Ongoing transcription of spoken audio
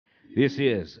This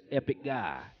is Epic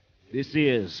Guy. This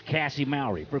is Kassie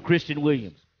Mowry for Christian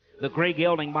Williams. The Gray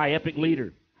Gelding by Epic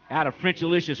Leader out of French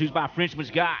Alicious, who's by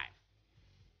Frenchman's Guy.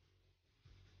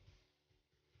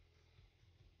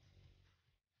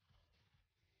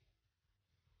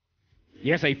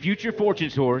 Yes, a future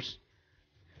Fortunes horse.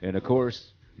 And, of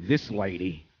course, this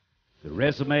lady, the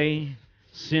resume,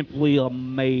 simply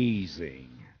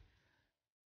amazing.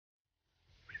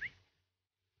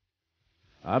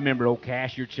 I remember old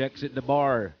cashier checks at the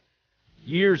bar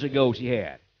years ago she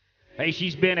had. Hey,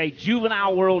 she's been a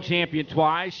juvenile world champion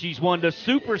twice. She's won the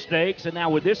Super Stakes, and now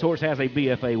with this horse has a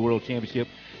BFA World Championship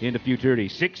in the futurity.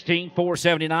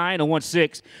 16,479 and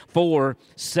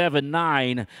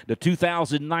 16,479. The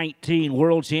 2019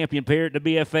 World Champion pair at the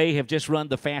BFA have just run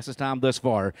the fastest time thus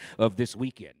far of this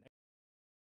weekend.